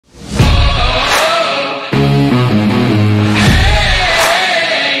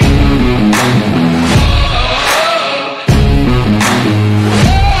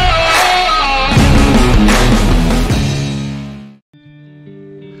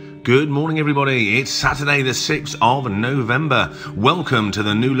Good morning everybody, it's Saturday the 6th of November. Welcome to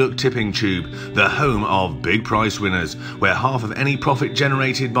the New Look Tipping Tube, the home of big price winners, where half of any profit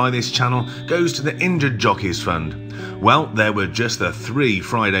generated by this channel goes to the Injured Jockeys Fund. Well, there were just the 3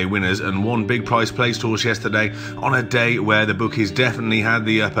 Friday winners and 1 big price place horse yesterday on a day where the bookies definitely had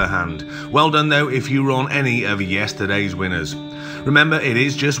the upper hand. Well done though if you were on any of yesterday's winners. Remember, it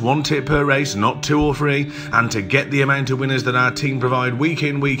is just 1 tip per race, not 2 or 3, and to get the amount of winners that our team provide week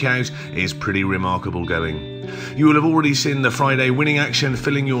in, week out is pretty remarkable going. You will have already seen the Friday winning action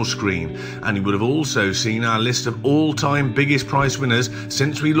filling your screen, and you would have also seen our list of all-time biggest price winners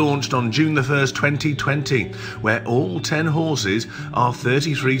since we launched on June the 1st, 2020, where all 10 horses are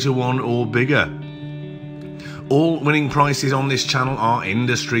 33 to 1 or bigger. All winning prices on this channel are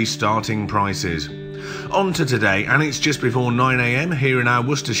industry starting prices. On to today, and it's just before 9 AM here in our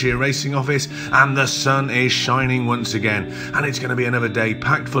Worcestershire racing office, and the sun is shining once again, and it's going to be another day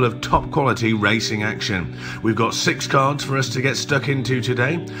packed full of top quality racing action. We've got 6 cards for us to get stuck into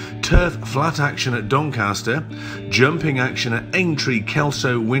today: turf flat action at Doncaster, jumping action at Aintree,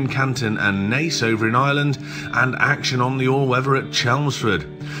 Kelso, Wincanton and Naas over in Ireland, and action on the all-weather at Chelmsford.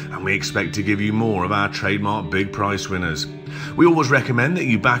 And we expect to give you more of our trademark big price winners. We always recommend that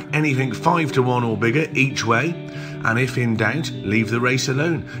you back anything 5 to 1 or bigger each way, and if in doubt, leave the race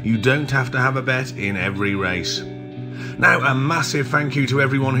alone. You don't have to have a bet in every race. Now, a massive thank you to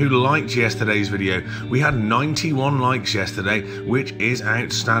everyone who liked yesterday's video. We had 91 likes yesterday, which is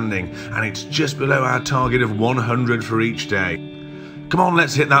outstanding, and it's just below our target of 100 for each day. Come on,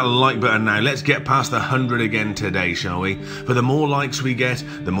 let's hit that like button now. Let's get past the 100 again today, shall we? For the more likes we get,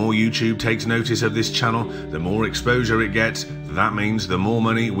 the more YouTube takes notice of this channel, the more exposure it gets. That means the more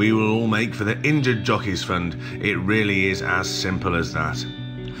money we will all make for the Injured Jockeys Fund. It really is as simple as that.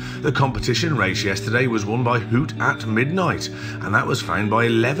 The competition race yesterday was won by Hoot at Midnight, and that was found by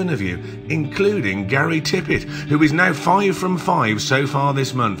 11 of you, including Gary Tippett, who is now 5 from 5 so far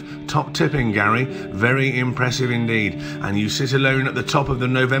this month. Top tipping, Gary. Very impressive indeed. And you sit alone at the top of the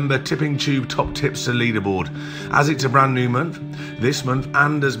November Tipping Tube Top Tipster leaderboard. As it's a brand new month, this month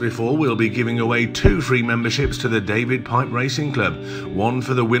and as before, we'll be giving away 2 free memberships to the David Pipe Racing Club. 1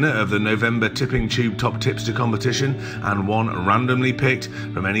 for the winner of the November Tipping Tube Top Tipster competition, and 1 randomly picked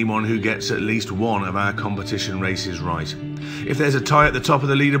from anyone who gets at least 1 of our competition races right. If there's a tie at the top of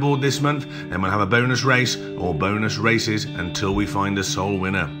the leaderboard this month, then we'll have a bonus race or bonus races until we find a sole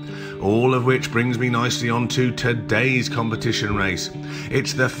winner. All of which brings me nicely on to today's competition race.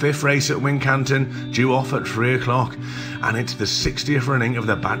 It's the 5th race at Wincanton, due off at 3 o'clock, and it's the 60th running of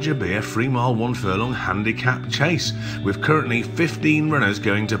the Badger Beer 3 mile 1 furlong handicap chase, with currently 15 runners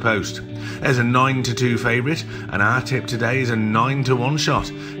going to post. There's a 9 to 2 favourite, and our tip today is a 9 to 1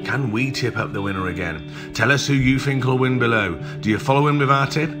 shot. Can we tip up the winner again? Tell us who you think will win below. Do you follow in with our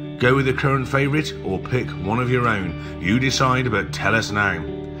tip, go with the current favourite, or pick one of your own? You decide, but tell us now.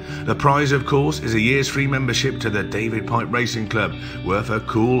 The prize, of course, is a year's free membership to the David Pipe Racing Club, worth a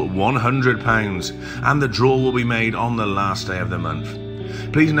cool £100, and the draw will be made on the last day of the month.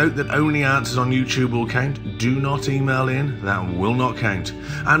 Please note that only answers on YouTube will count. Do not email in, that will not count.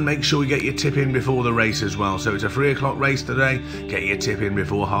 And make sure you get your tip in before the race as well. So it's a 3 o'clock race today, get your tip in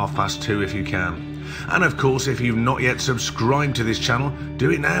before 2:30 if you can. And of course, if you've not yet subscribed to this channel,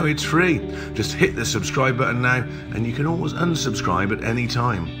 do it now, it's free. Just hit the subscribe button now, and you can always unsubscribe at any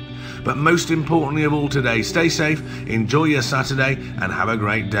time. But most importantly of all today, stay safe, enjoy your Saturday, and have a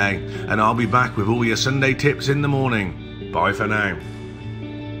great day. And I'll be back with all your Sunday tips in the morning. Bye for now.